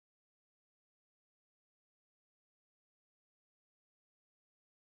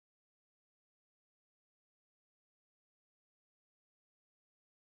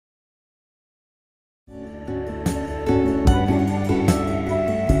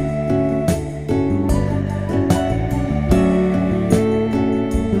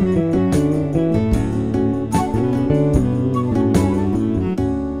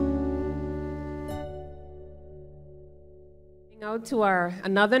out to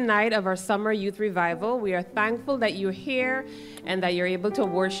another night of our summer youth revival. We are thankful that you're here and that you're able to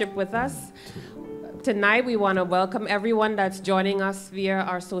worship with us. Tonight, we want to welcome everyone that's joining us via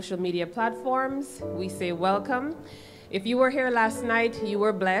our social media platforms. We say welcome. If you were here last night, you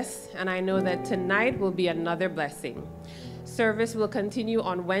were blessed, and I know that tonight will be another blessing. Service will continue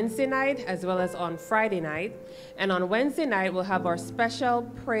on Wednesday night as well as on Friday night. And on Wednesday night, we'll have our special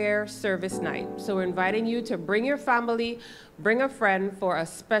prayer service night. So we're inviting you to bring your family, bring a friend for a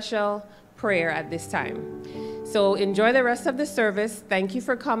special prayer at this time. So enjoy the rest of the service. Thank you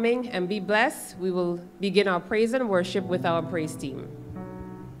for coming and be blessed. We will begin our praise and worship with our praise team.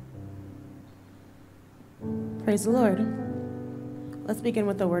 Praise the Lord. Let's begin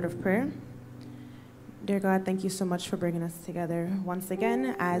with a word of prayer. Dear God, thank you so much for bringing us together once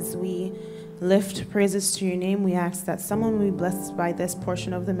again. As we lift praises to your name, we ask that someone will be blessed by this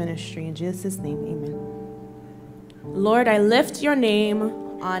portion of the ministry. In Jesus' name, amen. Lord, I lift your name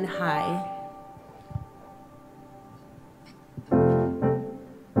on high.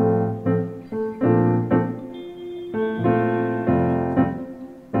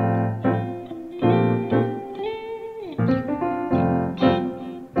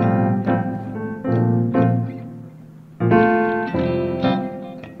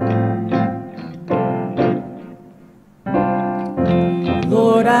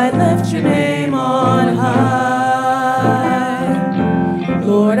 Lord, I lift your name on high.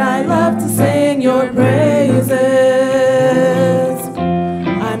 Lord, I love to sing your praises.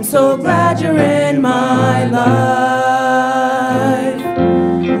 I'm so glad you're in my life.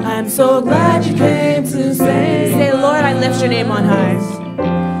 I'm so glad you came to save. Say, Lord, I lift your name on high.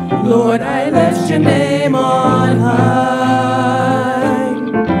 Lord, I lift your name on high.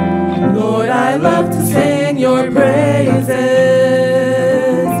 Lord, I love to sing your praises.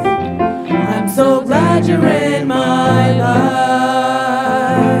 So glad you're in my life.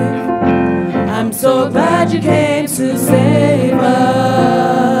 I'm so glad you came to save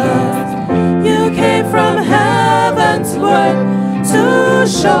us. You came from heaven to earth to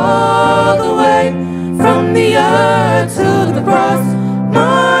show the way, from the earth to the cross,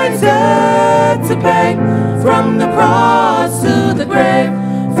 my debt to pay, from the cross to the grave,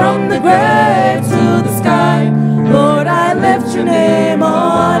 from the grave to the sky. Lord, I lift your name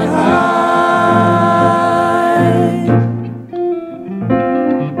on high.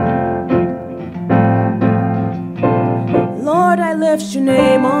 Lord, I lift your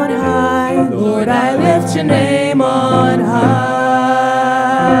name on high. Lord, I lift your name on high.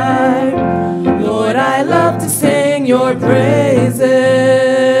 Lord, I love to sing your praises.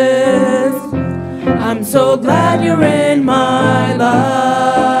 I'm so glad you're in my life.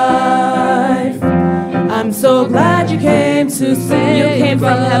 I'm so glad you came to save. You came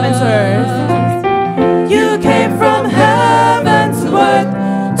from heaven to earth. You came from heaven to earth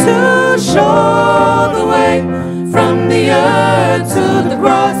to show the way, from the earth to the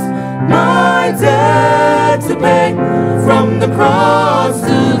cross, my debt to pay, from the cross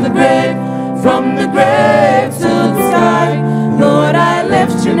to the grave, from the grave to the sky. Lord, I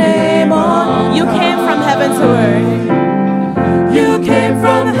lift your name on. You came from heaven to earth. You came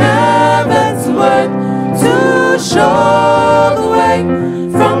from heaven to earth to show the way,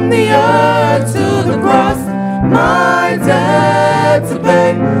 from the earth to the cross, my debt to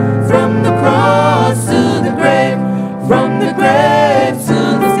pay, from the cross to the grave, from the grave to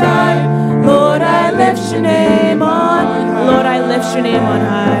the sky. Lord, I lift your name on. Lord, I lift your name on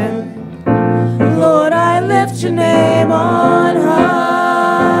high. Lord, I lift your name on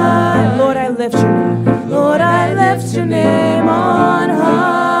high. Lord, I lift your name. Lord, I lift your name on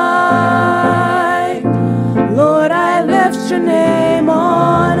high. Lord, I lift your name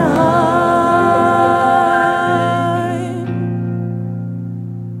on high.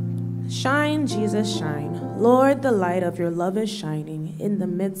 Shine, Jesus, shine. Lord, the light of your love is shining in the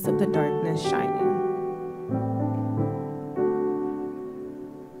midst of the darkness shining.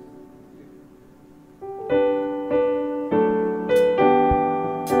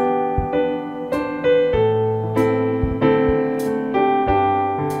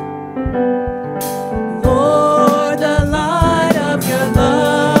 Lord, the light of your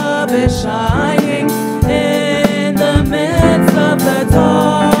love is shining in the midst of the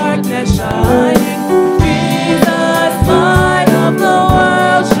darkness shining. Jesus, light of the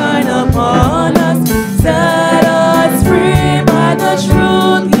world, shine upon us.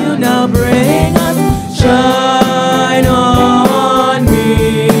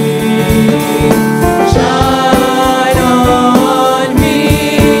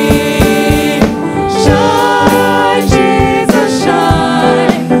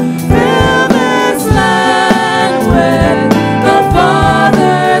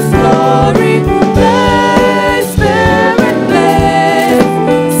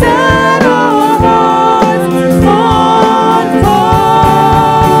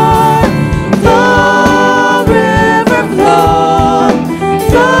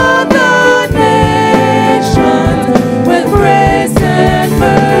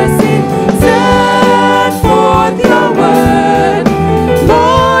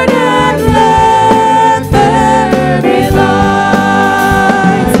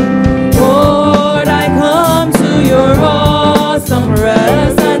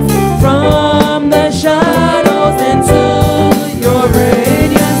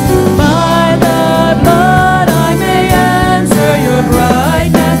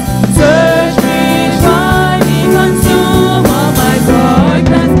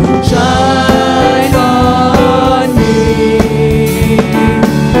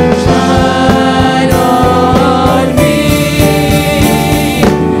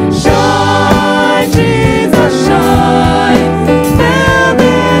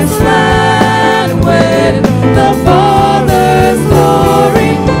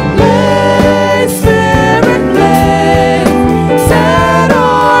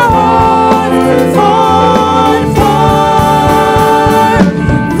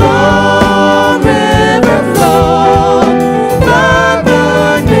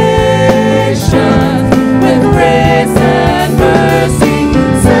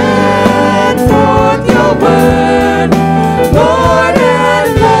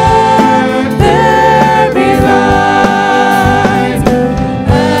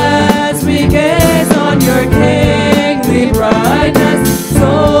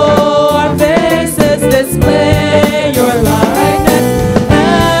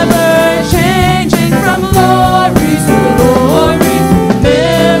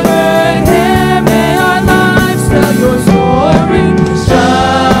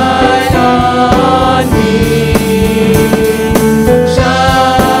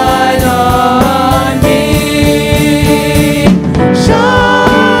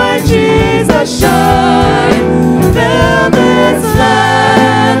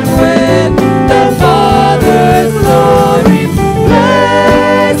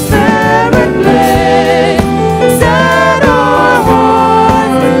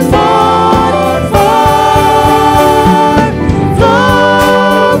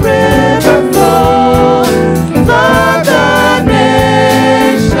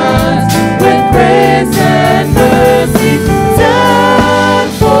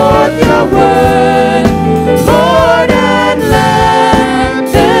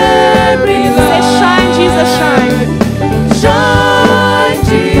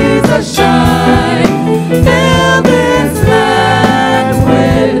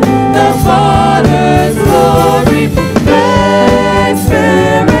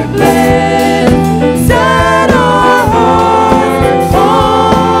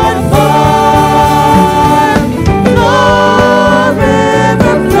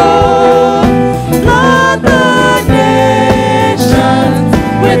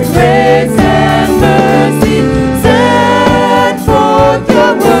 with grace and mercy, send forth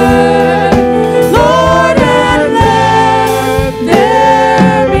your word, Lord, and let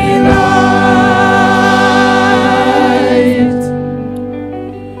there be light.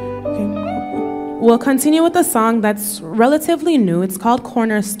 Okay. We'll continue with a song that's relatively new. It's called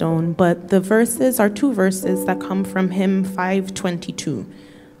Cornerstone, but the verses are 2 verses that come from hymn 522.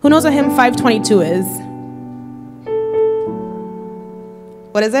 Who knows what hymn 522 is?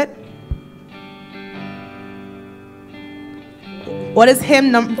 What is it? What is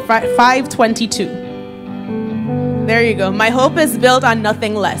hymn number 522? There you go. My hope is built on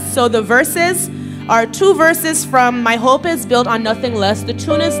nothing less. So the verses are 2 verses from My Hope is Built on Nothing Less. The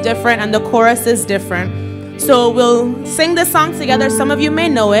tune is different and the chorus is different. So we'll sing this song together. Some of you may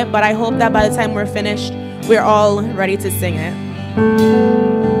know it, but I hope that by the time we're finished, we're all ready to sing it.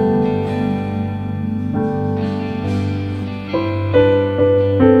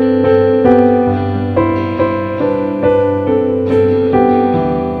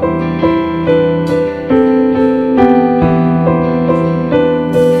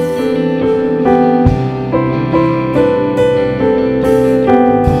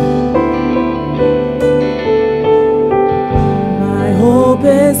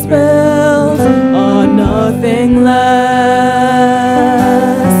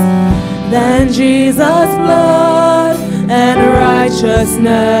 Jesus' blood and righteousness.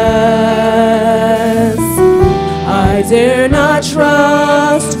 I dare not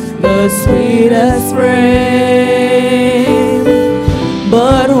trust the sweetest frame,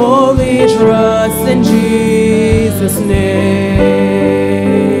 but wholly trust in Jesus' name.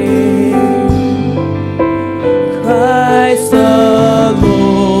 Christ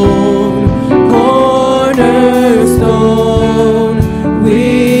alone, cornerstone,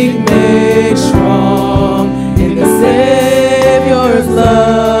 weak made strong in the Savior's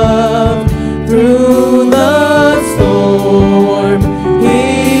love. Through the storm,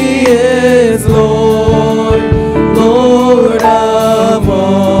 He is Lord, Lord of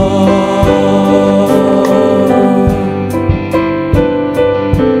all.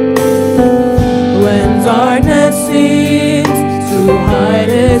 When darkness seems to hide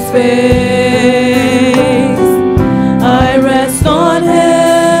His face, I rest on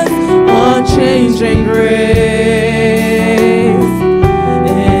His unchanging grace.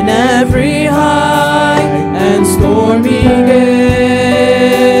 In every high and stormy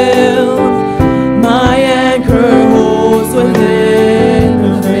gale, my anchor holds within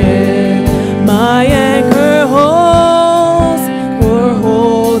the veil. My anchor holds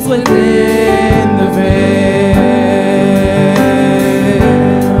within the veil.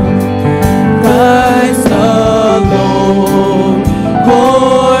 Christ alone,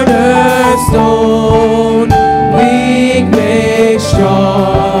 cornerstone, weak made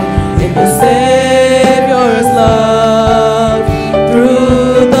strong in the Savior's love.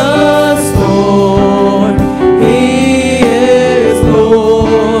 Through the storm, He is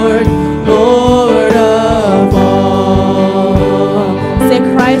Lord, Lord of all. Say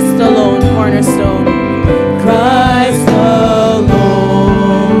Christ alone, cornerstone. Christ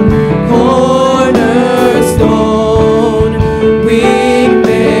alone, cornerstone, weak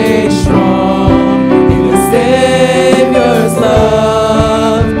made strong in the Savior's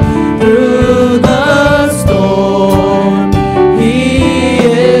love. Through the storm, He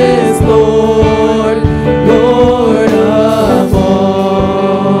is Lord, Lord of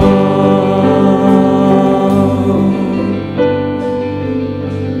all.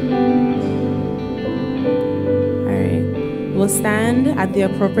 All right, we'll stand at the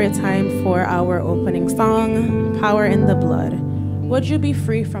appropriate time for our opening song, Power in the Blood. Would you be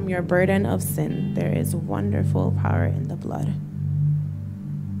free from your burden of sin? There is wonderful power in the blood.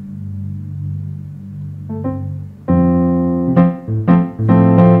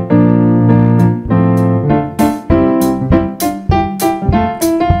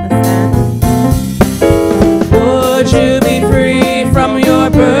 Let's stand. Would you be free from your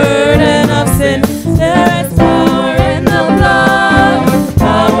burden of sin? There is power in the blood,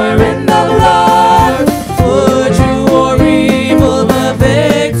 power in the blood. Would you or evil the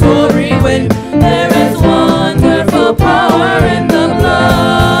victory win? There is wonderful power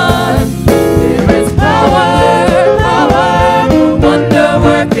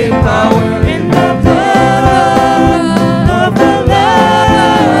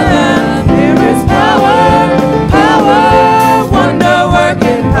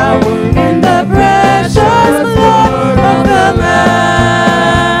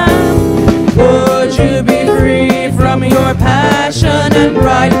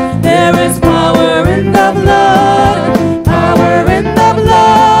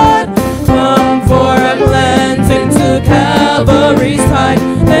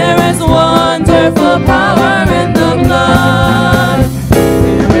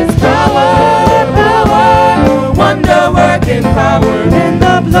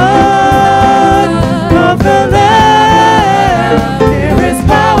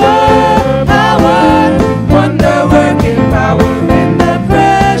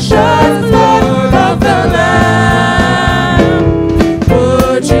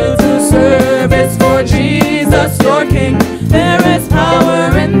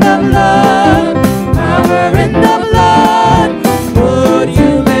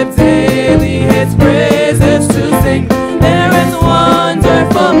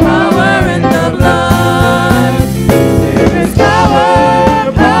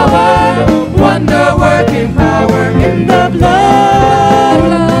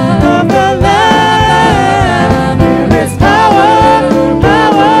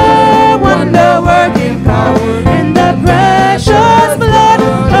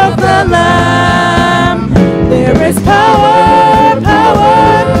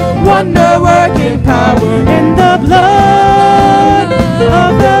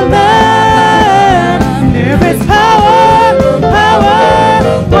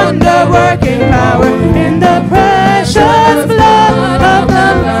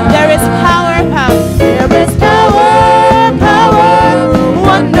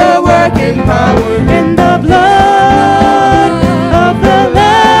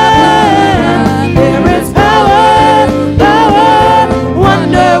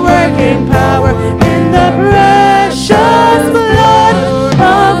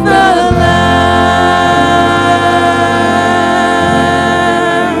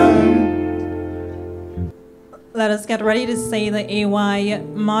say the AY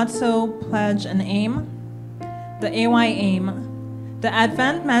motto, pledge, and aim. The AY aim, the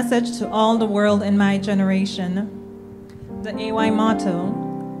Advent message to all the world in my generation. The AY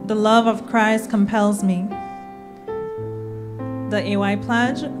motto, the love of Christ compels me. The AY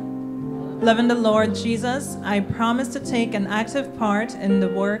pledge, loving the Lord Jesus, I promise to take an active part in the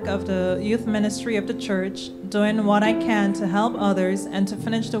work of the youth ministry of the church, doing what I can to help others and to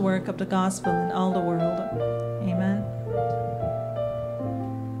finish the work of the gospel in all the world. Amen.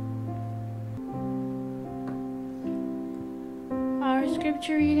 Our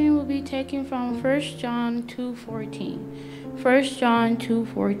scripture reading will be taken from 1 John 2:14. 1 John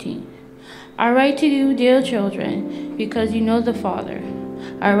 2:14. I write to you, dear children, because you know the Father.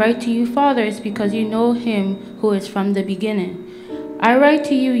 I write to you, fathers, because you know him who is from the beginning. I write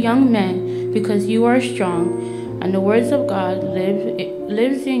to you, young men, because you are strong, and the words of God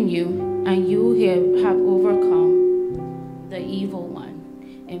lives in you, and you have overcome the evil one.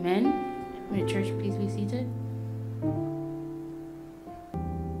 Amen. May the church please be seated.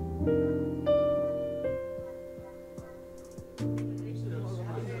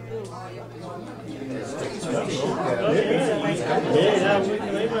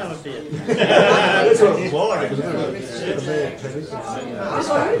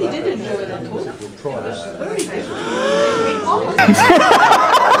 I really did enjoy that talk. Very good.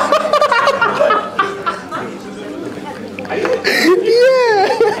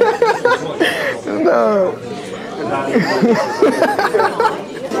 No.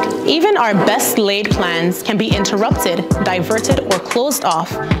 Even our best laid plans can be interrupted, diverted, or closed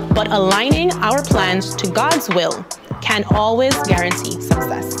off, but aligning our plans to God's will can always guarantee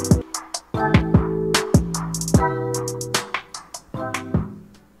success.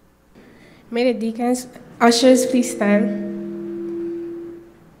 May the deacons, ushers, please stand.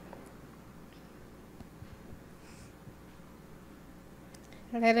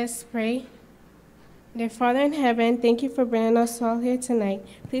 Let us pray. Dear Father in heaven, thank you for bringing us all here tonight.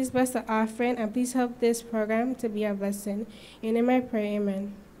 Please bless the offering and please help this program to be a blessing. In your name I pray,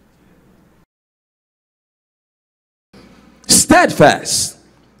 amen. Steadfast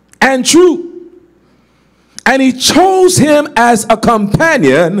and true. And he chose him as a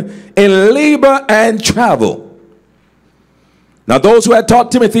companion in labor and travel. Now those who had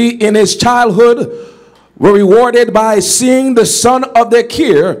taught Timothy in his childhood were rewarded by seeing the son of their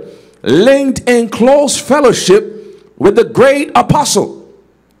care linked in close fellowship with the great apostle.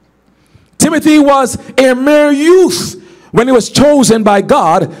 Timothy was a mere youth when he was chosen by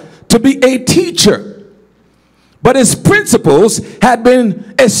God to be a teacher. But his principles had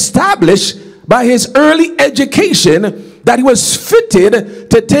been established by his early education that he was fitted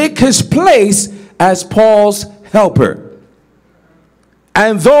to take his place as Paul's helper.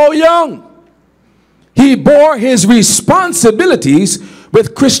 And though young, he bore his responsibilities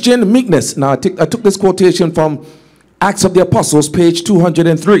with Christian meekness. Now, I took this quotation from Acts of the Apostles, page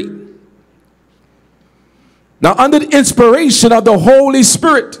 203. Now, under the inspiration of the Holy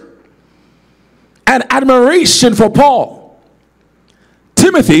Spirit and admiration for Paul,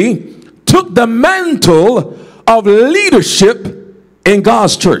 Timothy took the mantle of leadership in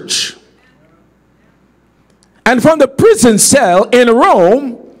God's church. And from the prison cell in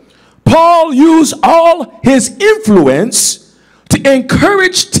Rome, Paul used all his influence to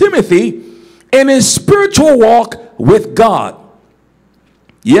encourage Timothy in his spiritual walk with God.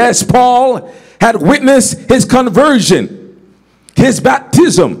 Yes, Paul had witnessed his conversion, his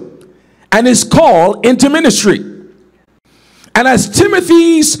baptism, and his call into ministry. And as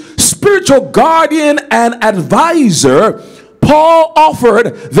Timothy's spiritual guardian and advisor, Paul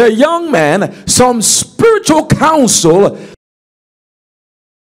offered the young man some spiritual counsel.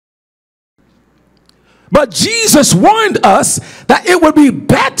 But Jesus warned us that it would be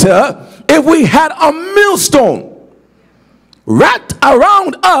better if we had a millstone wrapped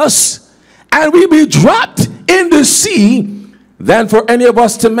around us and we be dropped in the sea than for any of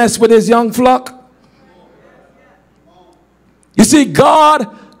us to mess with his young flock. You see,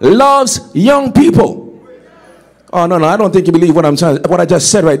 God loves young people. Oh, no, I don't think you believe what I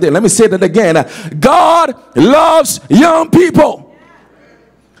just said right there. Let me say that again. God loves young people.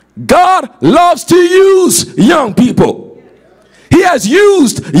 God loves to use young people. He has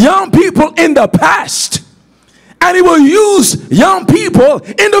used young people in the past, and he will use young people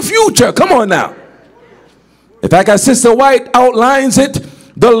in the future. Come on now. In fact, as Sister White outlines it,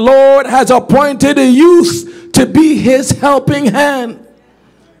 the Lord has appointed a youth to be his helping hand.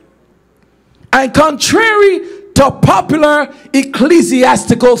 And contrary to popular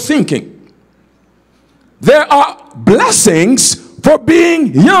ecclesiastical thinking, there are blessings for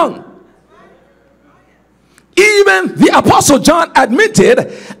being young. Even the Apostle John admitted,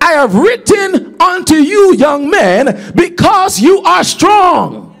 I have written unto you, young men, because you are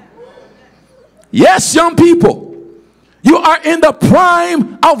strong. Yes, young people, you are in the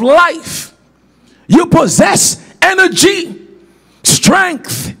prime of life. You possess energy,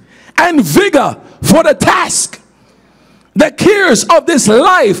 strength, and vigor for the task. The cares of this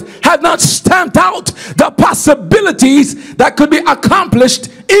life have not stamped out the possibilities that could be accomplished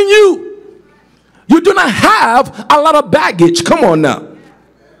in you. You do not have a lot of baggage. Come on now.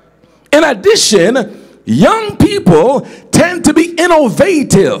 In addition, young people tend to be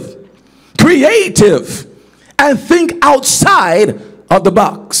innovative, creative, and think outside of the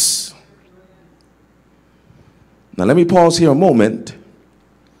box. Now let me pause here a moment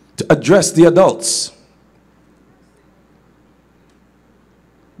to address the adults.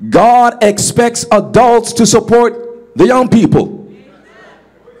 God expects adults to support the young people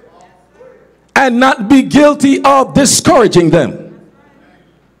and not be guilty of discouraging them.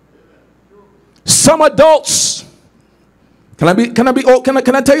 Some adults, can I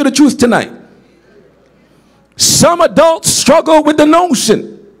tell you the truth tonight? Some adults struggle with the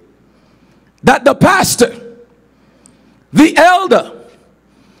notion that the pastor, the elder,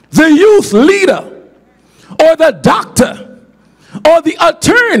 the youth leader, or the doctor, or the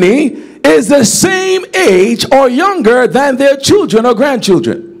attorney is the same age or younger than their children or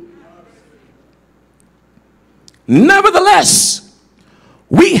grandchildren. Nevertheless,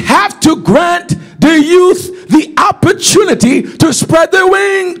 we have to grant the youth the opportunity to spread their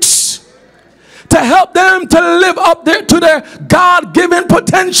wings, to help them to live up to their God-given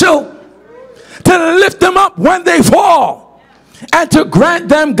potential, to lift them up when they fall, and to grant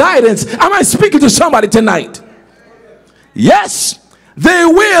them guidance. Am I speaking to somebody tonight? Yes, they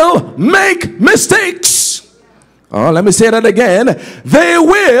will make mistakes. Oh, let me say that again. They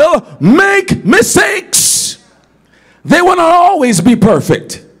will make mistakes. They will not always be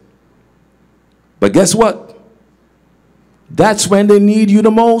perfect. But guess what? That's when they need you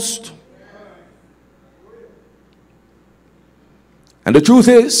the most. And the truth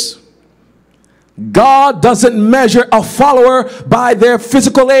is, God doesn't measure a follower by their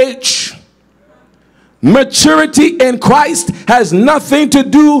physical age. Maturity in Christ has nothing to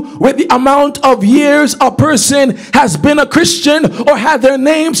do with the amount of years a person has been a Christian or had their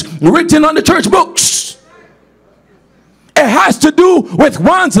names written on the church books. It has to do with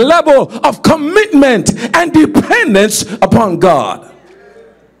one's level of commitment and dependence upon God.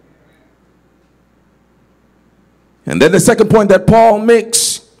 And then the second point that Paul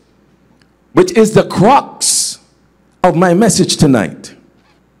makes, which is the crux of my message tonight,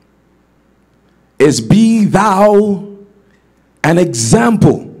 is be thou an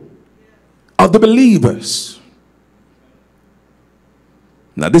example of the believers.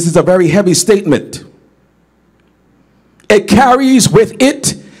 Now this is a very heavy statement. It carries with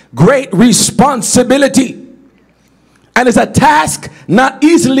it great responsibility and is a task not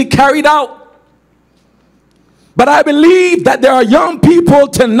easily carried out. But I believe that there are young people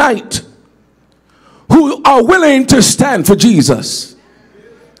tonight who are willing to stand for Jesus.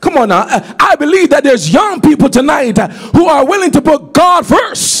 Come on now. I believe that there's young people tonight who are willing to put God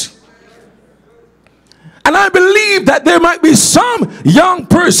first. And I believe that there might be some young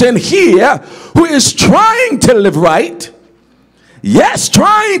person here who is trying to live right. Yes,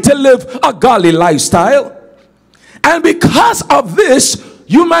 trying to live a godly lifestyle. And because of this,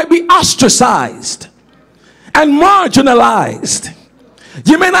 you might be ostracized and marginalized.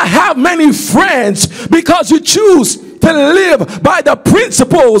 You may not have many friends because you choose to live by the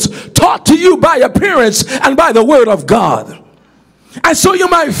principles taught to you by your parents and by the word of God. And so you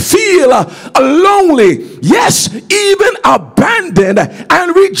might feel lonely, yes, even abandoned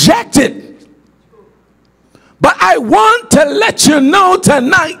and rejected. But I want to let you know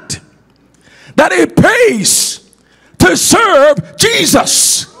tonight that it pays to serve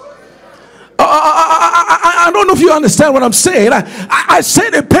Jesus. I don't know if you understand what I'm saying. I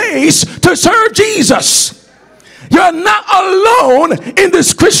said it pays to serve Jesus. You're not alone in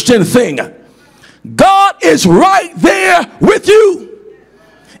this Christian thing. God is right there with you.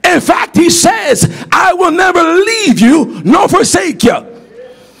 In fact, he says, I will never leave you nor forsake you.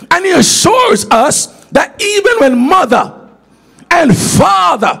 And he assures us that even when mother and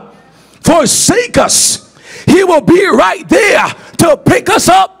father forsake us, he will be right there to pick us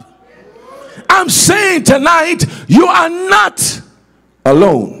up. I'm saying tonight, you are not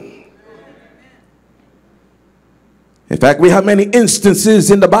alone. In fact, we have many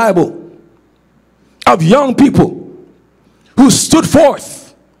instances in the Bible of young people who stood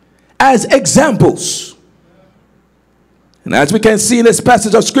forth as examples. And as we can see in this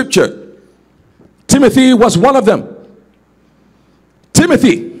passage of scripture, Timothy was one of them.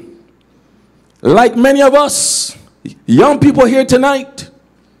 Timothy, like many of us, young people here tonight,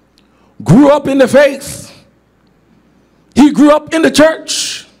 grew up in the faith. He grew up in the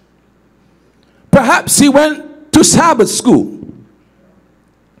church. Perhaps he went to Sabbath school.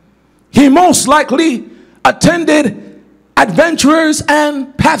 He most likely attended Adventurers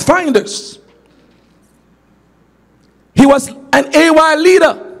and Pathfinders. He was an AY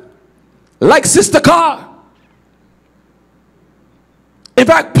leader, like Sister Carr. In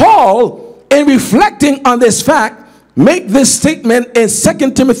fact, Paul, in reflecting on this fact, make this statement in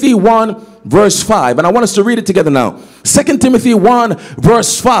 2 Timothy 1 verse 5. And I want us to read it together now. 2 Timothy 1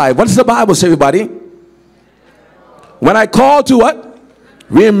 verse 5. What does the Bible say, everybody? When I call to what?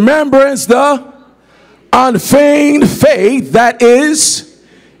 Remembrance the unfeigned faith that is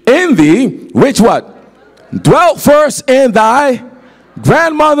in thee, which what? Dwelt first in thy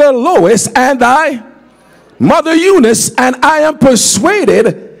grandmother Lois and thy mother Eunice, and I am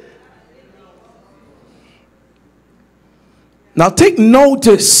persuaded. Now take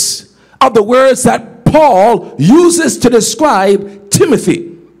notice of the words that Paul uses to describe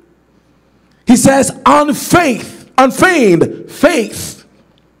Timothy. He says, unfeigned faith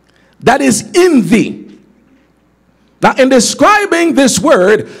that is in thee. Now in describing this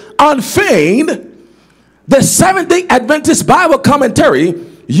word, unfeigned, the Seventh-day Adventist Bible commentary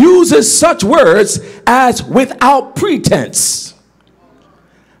uses such words as without pretense,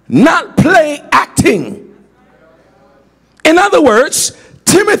 not play acting. In other words,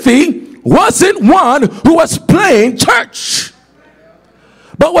 Timothy wasn't one who was playing church,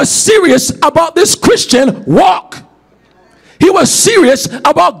 but was serious about this Christian walk. He was serious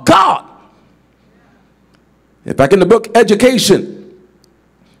about God. In fact, in the book Education,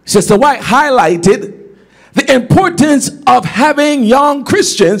 Sister White highlighted the importance of having young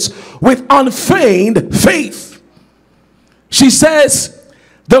Christians with unfeigned faith. She says,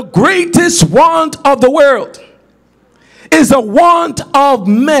 the greatest want of the world is the want of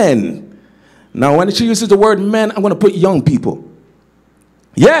men. Now, when she uses the word men, I'm going to put young people.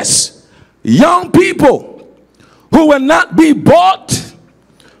 Yes, young people who will not be bought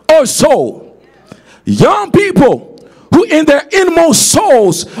or sold. Young people who in their inmost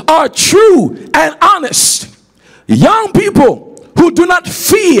souls are true and honest. Young people who do not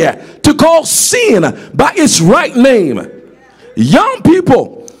fear to call sin by its right name. Young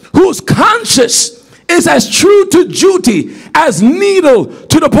people whose conscience is as true to duty as needle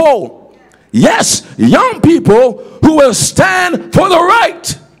to the pole. Yes, young people who will stand for the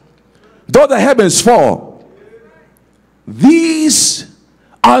right though the heavens fall. These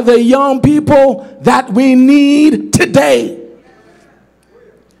are the young people that we need today.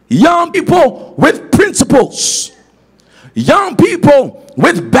 Young people with principles. Young people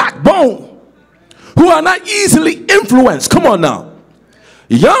with backbone, who are not easily influenced. Come on now.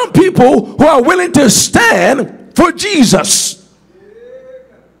 Young people who are willing to stand for Jesus.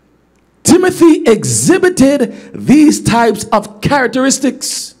 Timothy exhibited these types of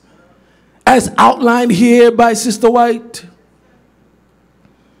characteristics as outlined here by Sister White.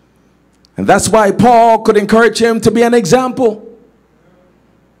 And that's why Paul could encourage him to be an example.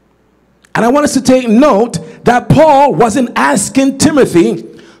 And I want us to take note that Paul wasn't asking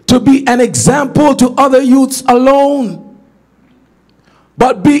Timothy to be an example to other youths alone,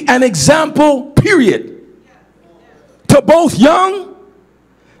 but be an example, period, to both young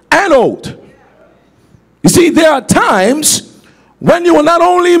and old. You see, there are times when you will not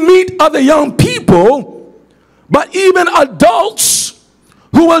only meet other young people, but even adults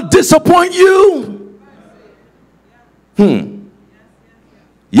who will disappoint you.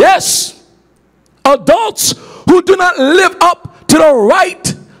 Yes, adults who do not live up to the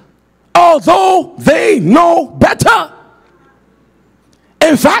right, although they know better.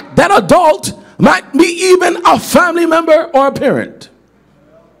 In fact, that adult might be even a family member or a parent.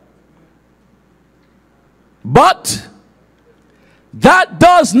 But that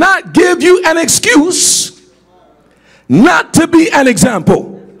does not give you an excuse not to be an example.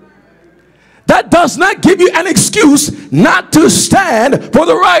 That does not give you an excuse not to stand for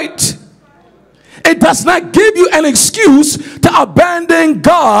the right. It does not give you an excuse to abandon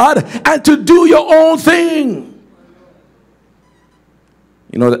God and to do your own thing.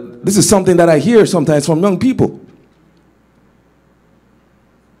 You know, this is something that I hear sometimes from young people.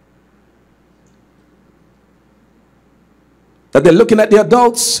 That they're looking at the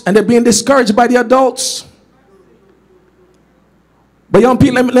adults and they're being discouraged by the adults. But young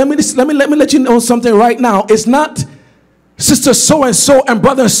people, let me let you know something right now. It's not sister so-and-so and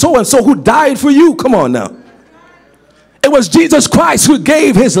brother so-and-so who died for you. Come on now. It was Jesus Christ who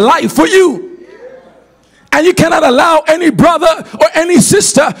gave his life for you. And you cannot allow any brother or any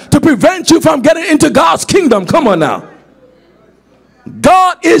sister to prevent you from getting into God's kingdom. Come on now.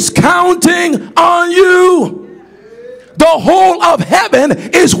 God is counting on you. The whole of heaven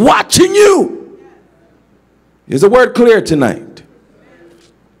is watching you. Is the word clear tonight?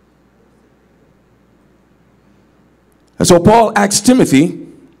 And so Paul asked Timothy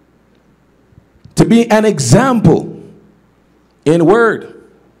to be an example in word,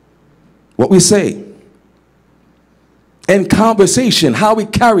 what we say, in conversation, how we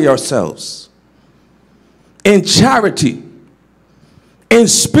carry ourselves, in charity, in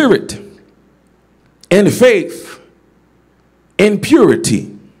spirit, in faith, in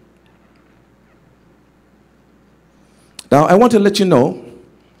purity. Now, I want to let you know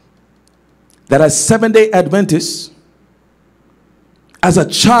that as Seventh-day Adventists, as a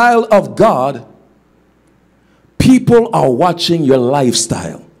child of God, people are watching your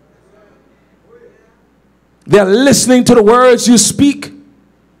lifestyle. They're listening to the words you speak.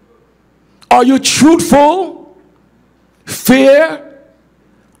 Are you truthful, fair,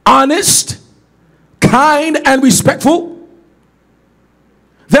 honest, kind, and respectful?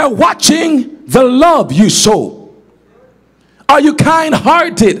 They're watching the love you show. Are you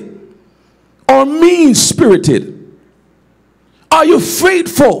kind-hearted or mean-spirited? Are you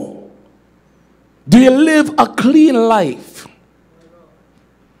faithful? Do you live a clean life?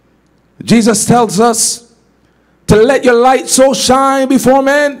 Jesus tells us to let your light so shine before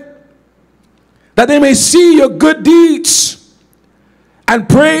men that they may see your good deeds and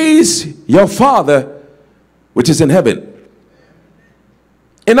praise your Father which is in heaven.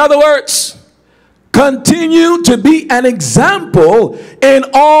 In other words, continue to be an example in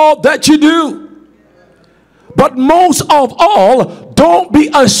all that you do. But most of all, don't be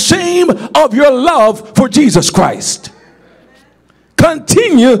ashamed of your love for Jesus Christ.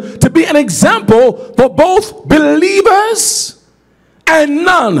 Continue to be an example for both believers and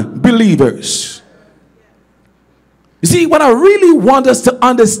non-believers. You see, what I really want us to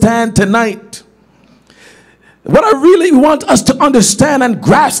understand tonight, what I really want us to understand and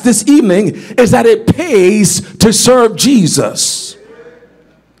grasp this evening is that it pays to serve Jesus.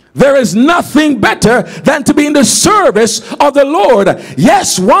 There is nothing better than to be in the service of the Lord.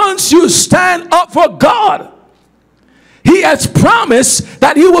 Yes, once you stand up for God, He has promised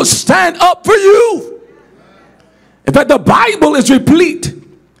that He will stand up for you. In fact, the Bible is replete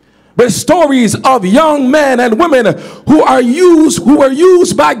with stories of young men and women who were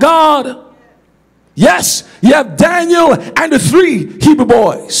used by God. Yes, you have Daniel and the 3 Hebrew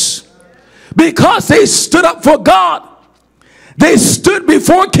boys. Because they stood up for God, they stood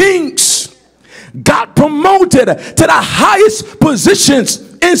before kings, got promoted to the highest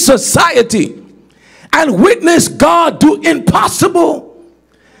positions in society, and witnessed God do impossible,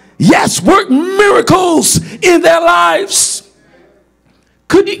 yes, work miracles in their lives.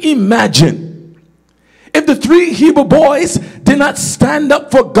 Could you imagine if the 3 Hebrew boys did not stand up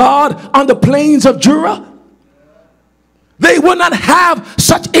for God on the plains of Jura? They would not have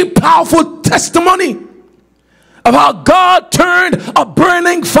such a powerful testimony of how God turned a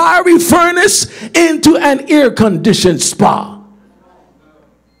burning fiery furnace into an air-conditioned spa.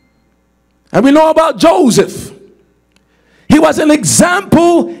 And we know about Joseph. He was an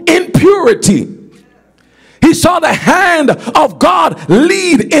example in purity. He saw the hand of God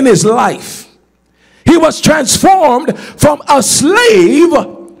lead in his life. He was transformed from a slave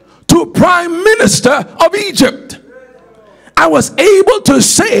to prime minister of Egypt and was able to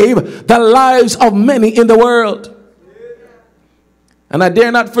save the lives of many in the world. And I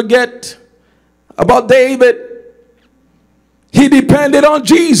dare not forget about David. He depended on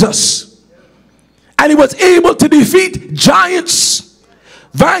Jesus. And he was able to defeat giants,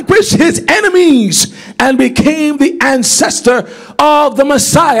 vanquish his enemies, and became the ancestor of the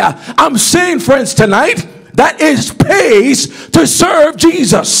Messiah. I'm saying, friends, tonight, that it pays to serve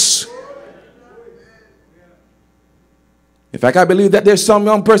Jesus. In fact, I believe that there's some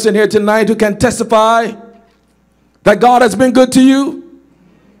young person here tonight who can testify that God has been good to you.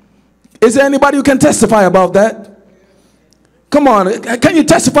 Is there anybody who can testify about that? Come on, can you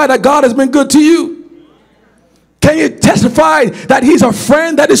testify that God has been good to you? Can you testify that He's a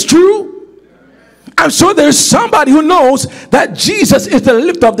friend that is true? I'm sure there's somebody who knows that Jesus is the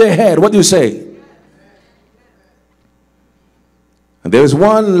lift of their head. What do you say? And there's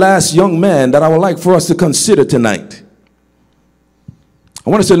one last young man that I would like for us to consider tonight. I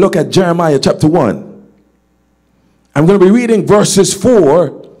want us to look at Jeremiah chapter 1. I'm going to be reading verses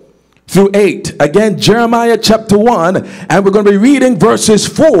 4 through 8. Again, Jeremiah chapter 1, and we're going to be reading verses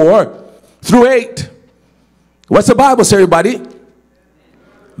 4 through 8. What's the Bible say, everybody?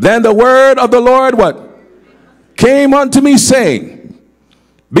 Then the word of the Lord, what? came unto me, saying,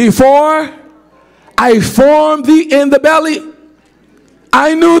 before I formed thee in the belly,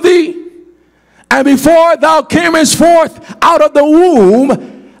 I knew thee. And before thou camest forth out of the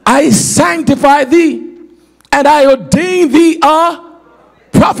womb, I sanctified thee, and I ordained thee a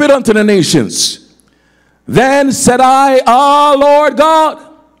prophet unto the nations. Then said I, Ah, Lord God,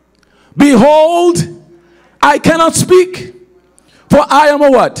 behold, I cannot speak, for I am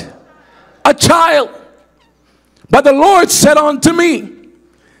a what? A child. But the Lord said unto me,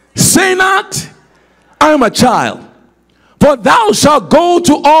 say not, I am a child, for thou shalt go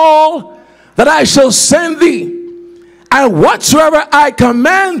to all that I shall send thee, and whatsoever I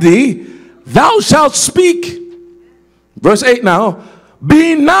command thee, thou shalt speak. Verse 8 now,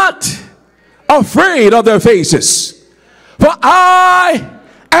 be not afraid of their faces, for I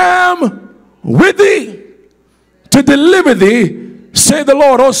am with thee to deliver thee, say the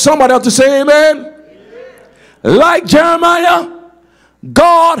Lord. Oh, somebody ought to say amen. Like Jeremiah,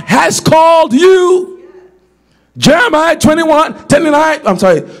 God has called you. Jeremiah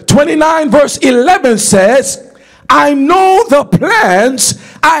 29 verse 11 says, I know the plans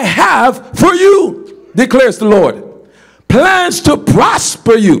I have for you, declares the Lord. Plans to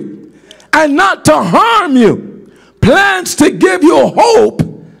prosper you and not to harm you. Plans to give you hope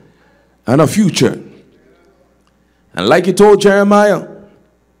and a future. And like he told Jeremiah,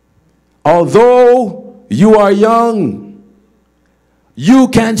 although you are young, you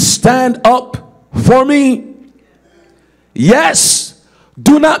can stand up for me. Yes,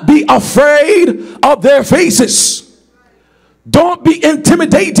 do not be afraid of their faces. Don't be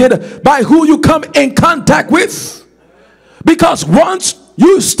intimidated by who you come in contact with. Because once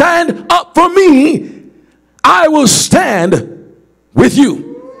you stand up for me, I will stand with you.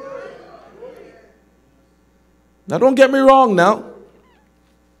 Now don't get me wrong now.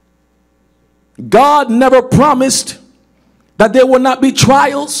 God never promised that there will not be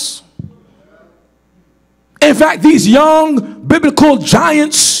trials. In fact, these young biblical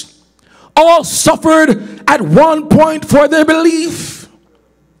giants all suffered at one point for their belief.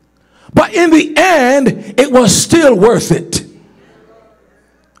 But in the end, it was still worth it.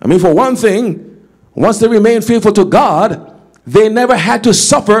 I mean, for one thing, once they remained faithful to God, they never had to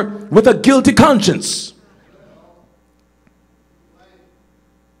suffer with a guilty conscience.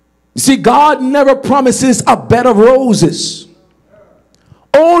 You see, God never promises a bed of roses,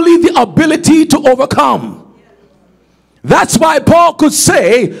 only the ability to overcome. That's why Paul could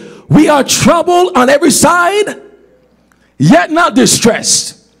say, we are troubled on every side, yet not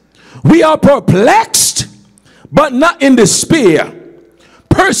distressed. We are perplexed, but not in despair.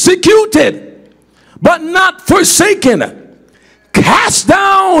 Persecuted, but not forsaken. Cast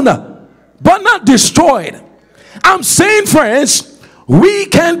down, but not destroyed. I'm saying, friends, we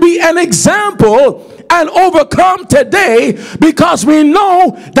can be an example and overcome today because we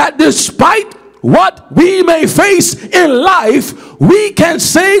know that despite what we may face in life, we can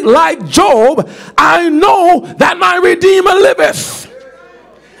say like Job, I know that my Redeemer liveth,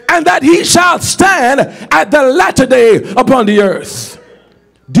 and that he shall stand at the latter day upon the earth.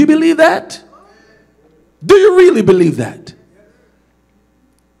 Do you believe that? Do you really believe that?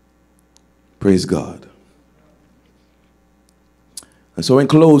 Praise God. And so in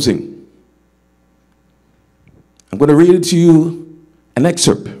closing, I'm going to read to you an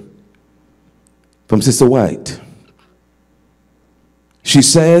excerpt from Sister White. She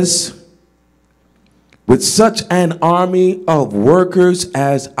says, with such an army of workers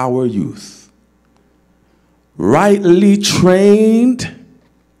as our youth, rightly trained,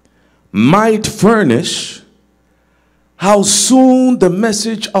 might furnish, how soon the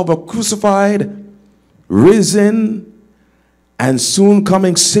message of a crucified, risen, and soon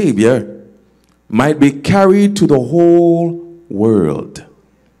coming Savior might be carried to the whole world.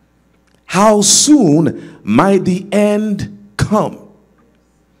 How soon might the end come?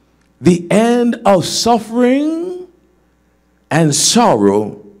 The end of suffering and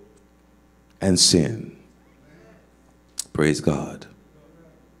sorrow and sin. Praise God.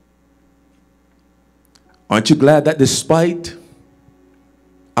 Aren't you glad that despite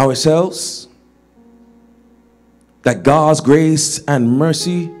ourselves, that God's grace and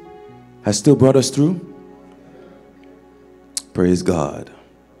mercy has still brought us through? Praise God.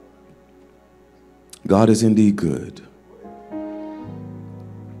 God is indeed good.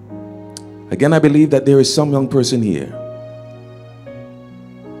 Again, I believe that there is some young person here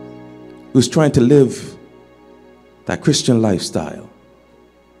who's trying to live that Christian lifestyle.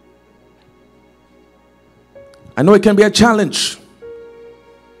 I know it can be a challenge,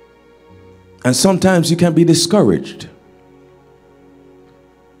 and sometimes you can be discouraged.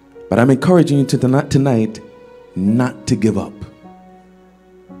 But I'm encouraging you tonight not to give up.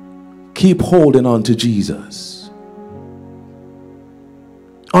 Keep holding on to Jesus.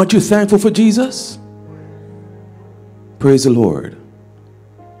 Aren't you thankful for Jesus? Praise the Lord.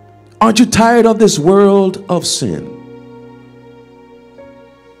 Aren't you tired of this world of sin?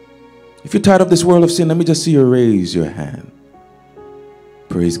 If you're tired of this world of sin, let me just see you raise your hand.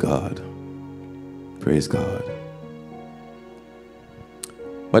 Praise God. Praise God.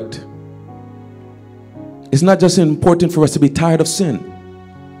 But it's not just important for us to be tired of sin.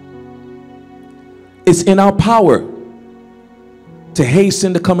 It's in our power to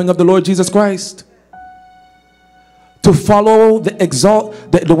hasten the coming of the Lord Jesus Christ. To follow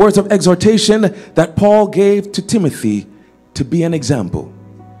the words of exhortation that Paul gave to Timothy, to be an example.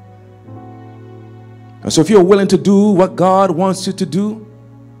 And so if you're willing to do what God wants you to do,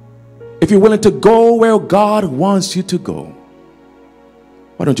 if you're willing to go where God wants you to go,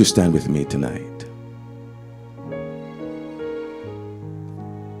 why don't you stand with me tonight?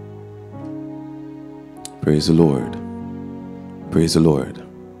 Praise the Lord. Praise the Lord.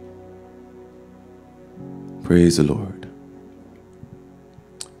 Praise the Lord.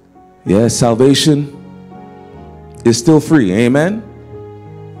 Yes, salvation is still free. Amen.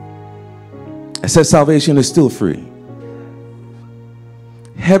 I said salvation is still free.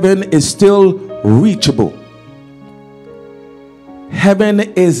 Heaven is still reachable. Heaven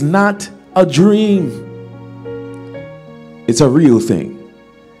is not a dream. It's a real thing.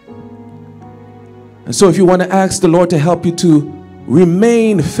 And so if you want to ask the Lord to help you to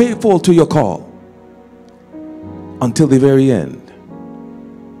remain faithful to your call until the very end,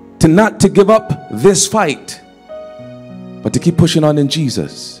 to not to give up this fight, but to keep pushing on in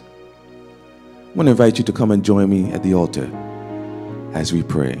Jesus, I want to invite you to come and join me at the altar as we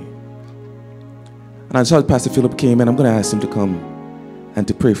pray. And I saw Pastor Philip came, and I'm going to ask him to come and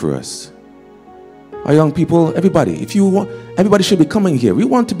to pray for us. Our young people, everybody, if you want, everybody should be coming here. We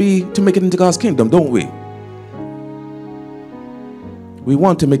want to make it into God's kingdom, don't we? We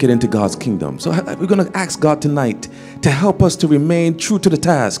want to make it into God's kingdom. So we're going to ask God tonight to help us to remain true to the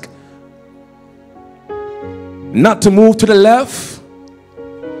task. Not to move to the left,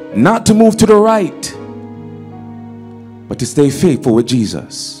 not to move to the right, but to stay faithful with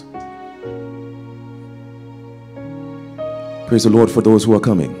Jesus. Praise the Lord for those who are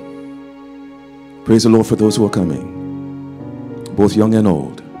coming. Praise the Lord for those who are coming, both young and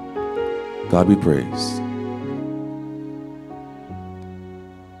old. God we praise.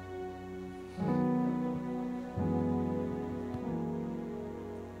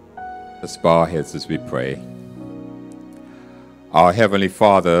 Let's bow our heads as we pray. Our Heavenly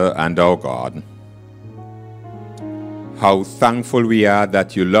Father and our God, how thankful we are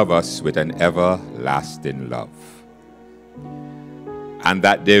that you love us with an everlasting love, and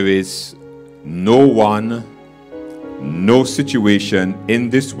that there is no one, no situation in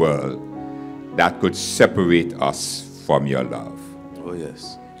this world that could separate us from your love. Oh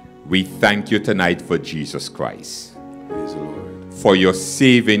yes. We thank you tonight for Jesus Christ. Praise the Lord. For your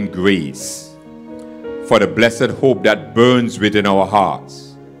saving grace, for the blessed hope that burns within our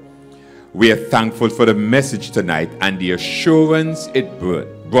hearts. We are thankful for the message tonight and the assurance it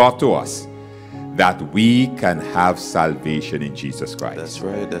brought to us that we can have salvation in Jesus Christ. That's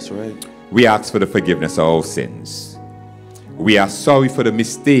right, that's right. We ask for the forgiveness of our sins. We are sorry for the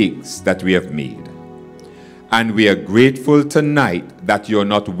mistakes that we have made. And we are grateful tonight that you're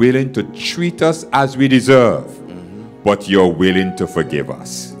not willing to treat us as we deserve, but you're willing to forgive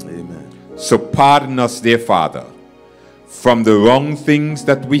us. Amen. So pardon us, dear Father, from the wrong things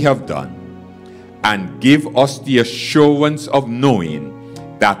that we have done, and give us the assurance of knowing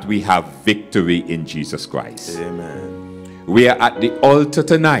that we have victory in Jesus Christ. Amen. We are at the altar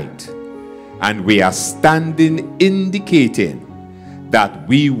tonight, and we are standing indicating that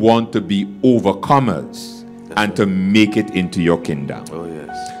we want to be overcomers and to make it into your kingdom. Oh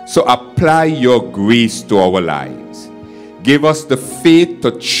yes. So apply your grace to our lives. Give us the faith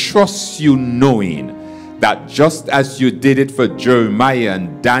to trust you, knowing that just as you did it for Jeremiah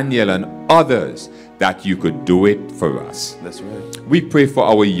and Daniel and others, that you could do it for us. That's right. We pray for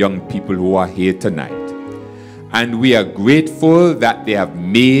our young people who are here tonight. And we are grateful that they have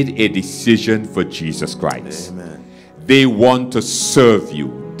made a decision for Jesus Christ. Amen. They want to serve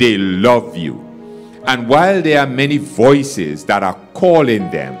you. They love you. And while there are many voices that are calling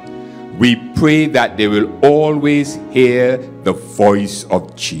them, we pray that they will always hear the voice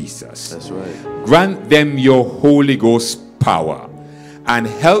of Jesus. That's right. Grant them your Holy Ghost power and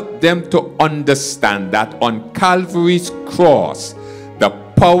help them to understand that on Calvary's cross, the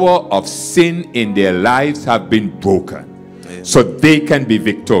power of sin in their lives have been broken. so they can be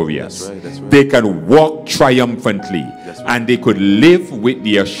victorious. That's right. They can walk triumphantly, and they could live with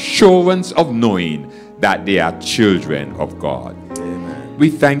the assurance of knowing that they are children of God. Amen. We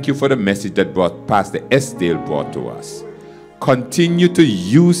thank you for the message that Pastor Estelle brought to us. Continue to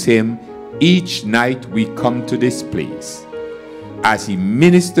use him each night we come to this place. As he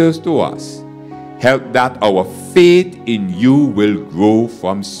ministers to us, help that our faith in you will grow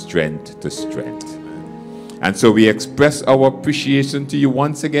from strength to strength. And so we express our appreciation to you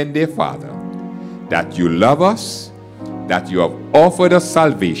once again, dear Father, that you love us, that you have offered us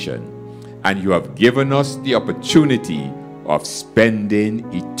salvation, and you have given us the opportunity of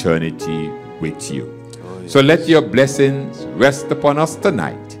spending eternity with you. So let your blessings rest upon us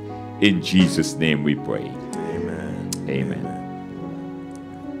tonight. In Jesus' name we pray. Amen. Amen.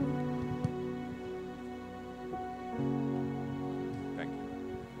 Thank you.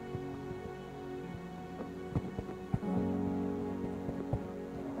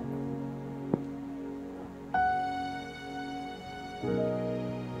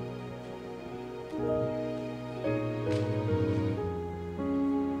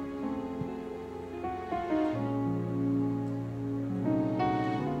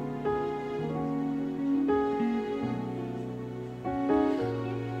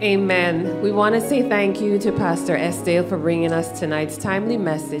 Amen. We want to say thank you to Pastor Estelle for bringing us tonight's timely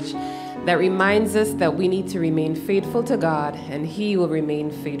message that reminds us that we need to remain faithful to God and He will remain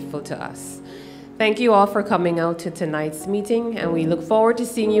faithful to us. Thank you all for coming out to tonight's meeting, and we look forward to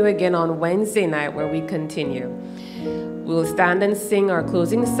seeing you again on Wednesday night where we continue. We will stand and sing our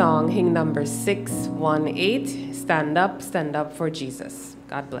closing song, hymn number 618, Stand Up for Jesus.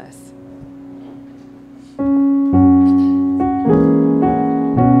 God bless.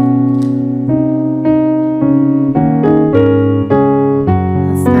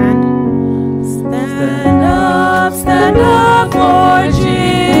 Stand up for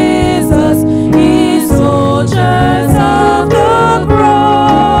Jesus, ye soldiers of the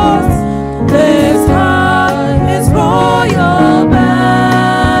cross. Lift high his royal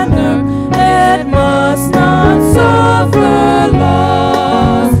banner, it must not suffer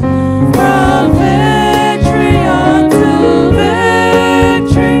loss. From victory unto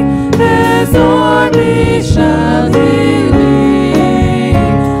victory, his army shall he lead,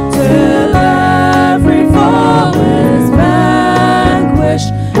 till every foe is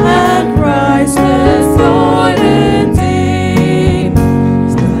vanquished, and Christ is Lord indeed.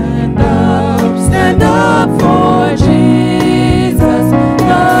 Stand up for Jesus,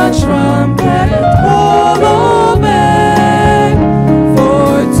 the trumpet all obey,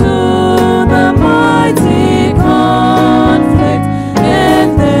 for to the mighty conflict in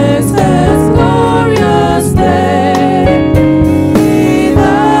this his glorious day. He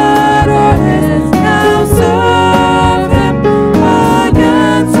that are his now serve him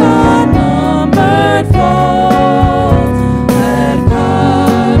against unnumbered foes. Let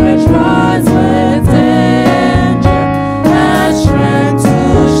courage rise with danger, and strength to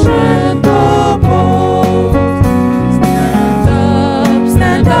strength oppose.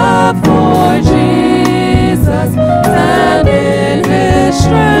 Stand up for Jesus, stand in his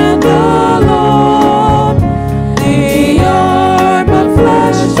strength alone. The arm of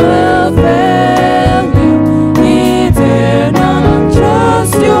flesh will fail you, he dare not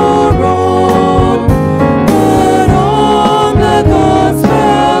trust your own. Put on the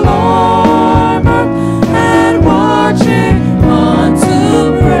gospel armor, and marching on to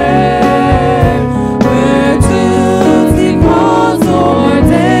prayer, where duty calls or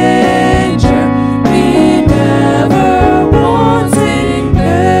danger, be never wanting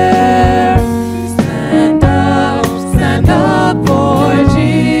there. Stand up for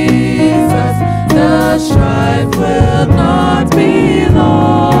Jesus, the strife will not be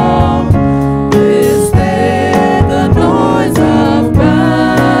long. Is there the noise of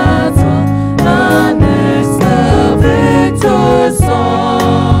battle, the next the victor's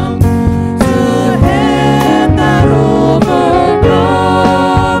song? To him that overcometh,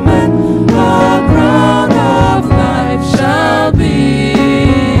 a crown of life shall be.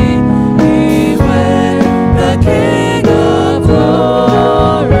 He when the King of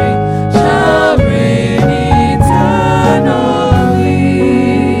glory shall reign eternally.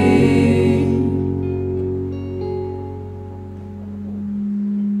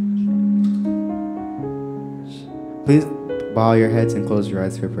 Please bow your heads and close your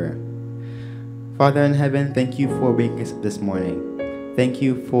eyes for prayer. Father in heaven, thank you for waking us up this morning. Thank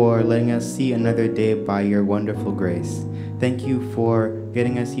you for letting us see another day by your wonderful grace. Thank you for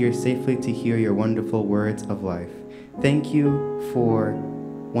getting us here safely to hear your wonderful words of life. Thank you for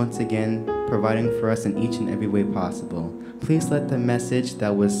once again providing for us in each and every way possible. Please let the message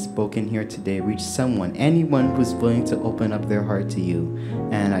that was spoken here today reach someone, anyone who's willing to open up their heart to you.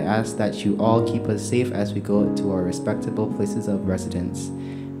 And I ask that you all keep us safe as we go to our respectable places of residence.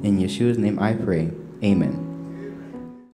 In Yeshua's name I pray. Amen.